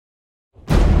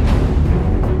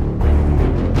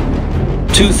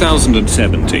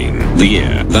2017, the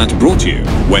year that brought you,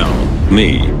 well,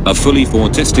 me, a fully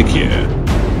Fourtistic year.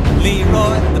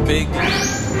 Leroy the Big.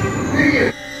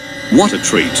 What a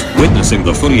treat, witnessing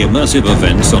the fully immersive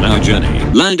events on our journey,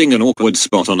 landing an awkward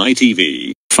spot on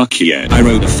ITV. Fuck yeah, I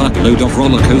rode a fuckload of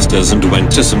roller coasters and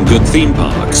went to some good theme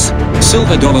parks.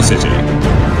 Silver Dollar City,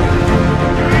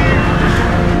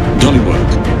 Dollywood,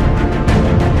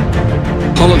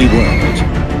 Holiday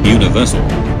World, Universal,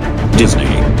 Disney,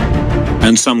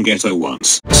 and some ghetto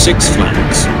ones. Six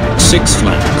Flags,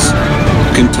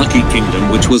 Kentucky Kingdom,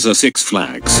 which was a Six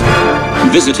Flags.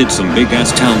 Visited some big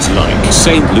ass towns like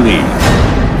St. Louis,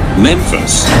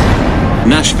 Memphis,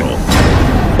 Nashville,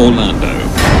 Orlando,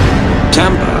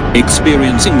 Tampa,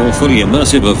 experiencing more fully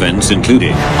immersive events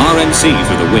including RNC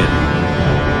for the win,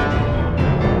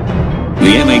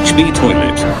 the MHB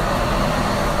toilet,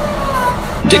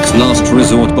 Dick's Last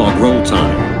Resort bog roll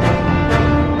time,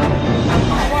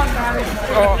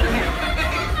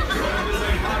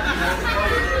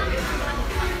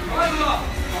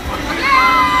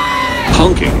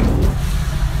 honking,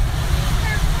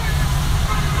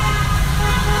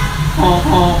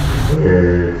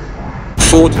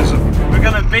 Fourtism. We're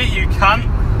gonna beat you, cunt.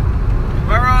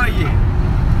 Where are you?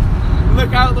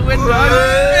 Look out the window.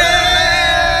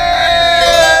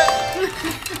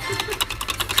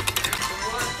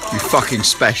 You fucking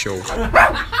special.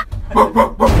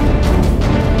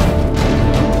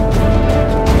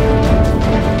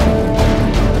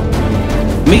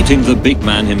 Meeting the big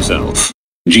man himself,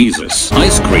 Jesus.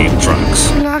 Ice cream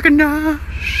trucks. Like a nice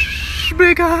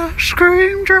big ice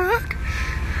cream truck.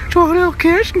 So little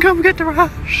kids can come get their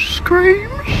ice cream.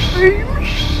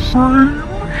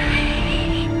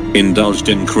 Indulged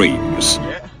in creams.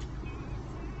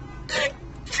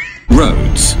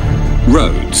 Roads.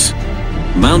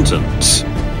 Mountains.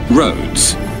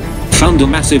 Roads. Found a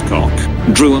massive cock.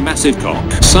 Drew a massive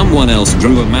cock. Someone else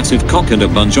drew a massive cock and a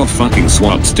bunch of fucking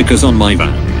SWAT stickers on my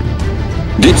van.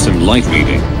 Did some light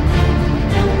reading.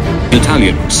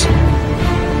 Italians.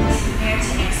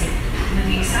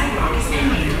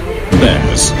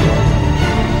 Bears.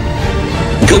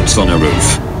 Goats on a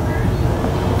roof.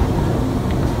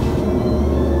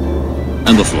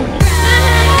 And the floor.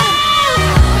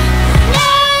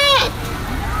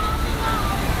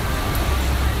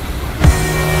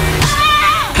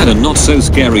 Had a not so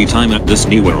scary time at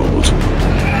Disney World.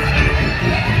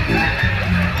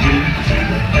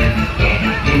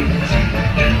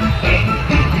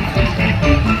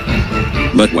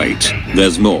 But wait,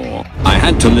 there's more. I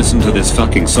had to listen to this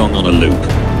fucking song on a loop.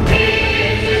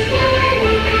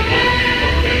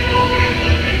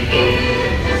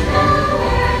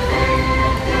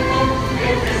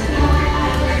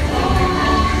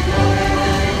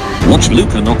 Watch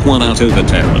Luca knock one out over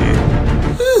Terran.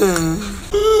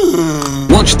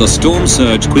 Watch the Storm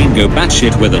Surge Queen go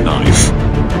batshit with a knife.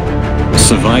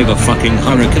 Survive a fucking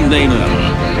Hurricane Nana.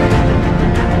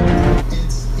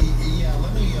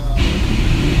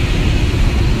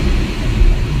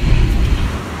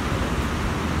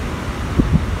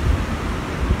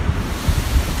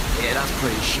 Yeah, that's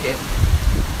pretty shit.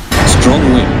 Strong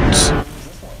winds.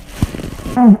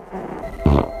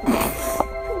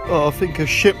 Oh, I think I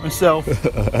shit myself.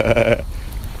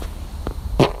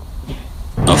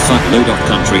 A fuckload of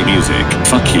country music.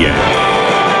 Fuck yeah.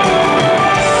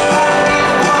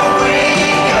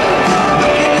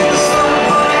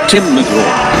 Tim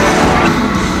McGraw.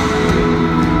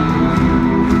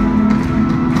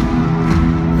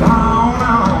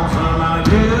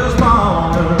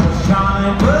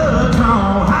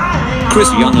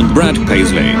 Chris Young and Brad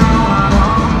Paisley.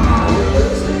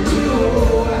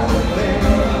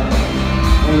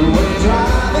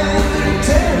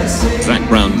 Zach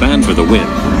Brown Band for the win.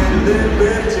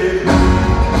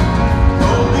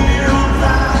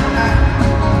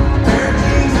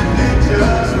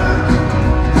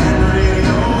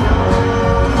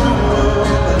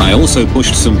 I also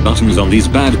pushed some buttons on these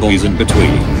bad boys in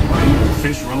between.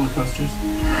 Fish roller coasters.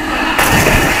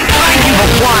 Thank you for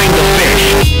flying the fish.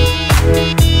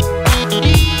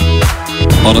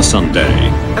 On a Sunday.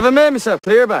 Have I made myself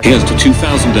clear about it? Here's to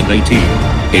 2018.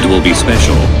 It will be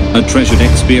special, a treasured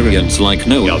experience like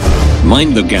no other.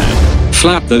 Mind the gap,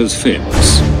 flap those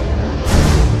fins.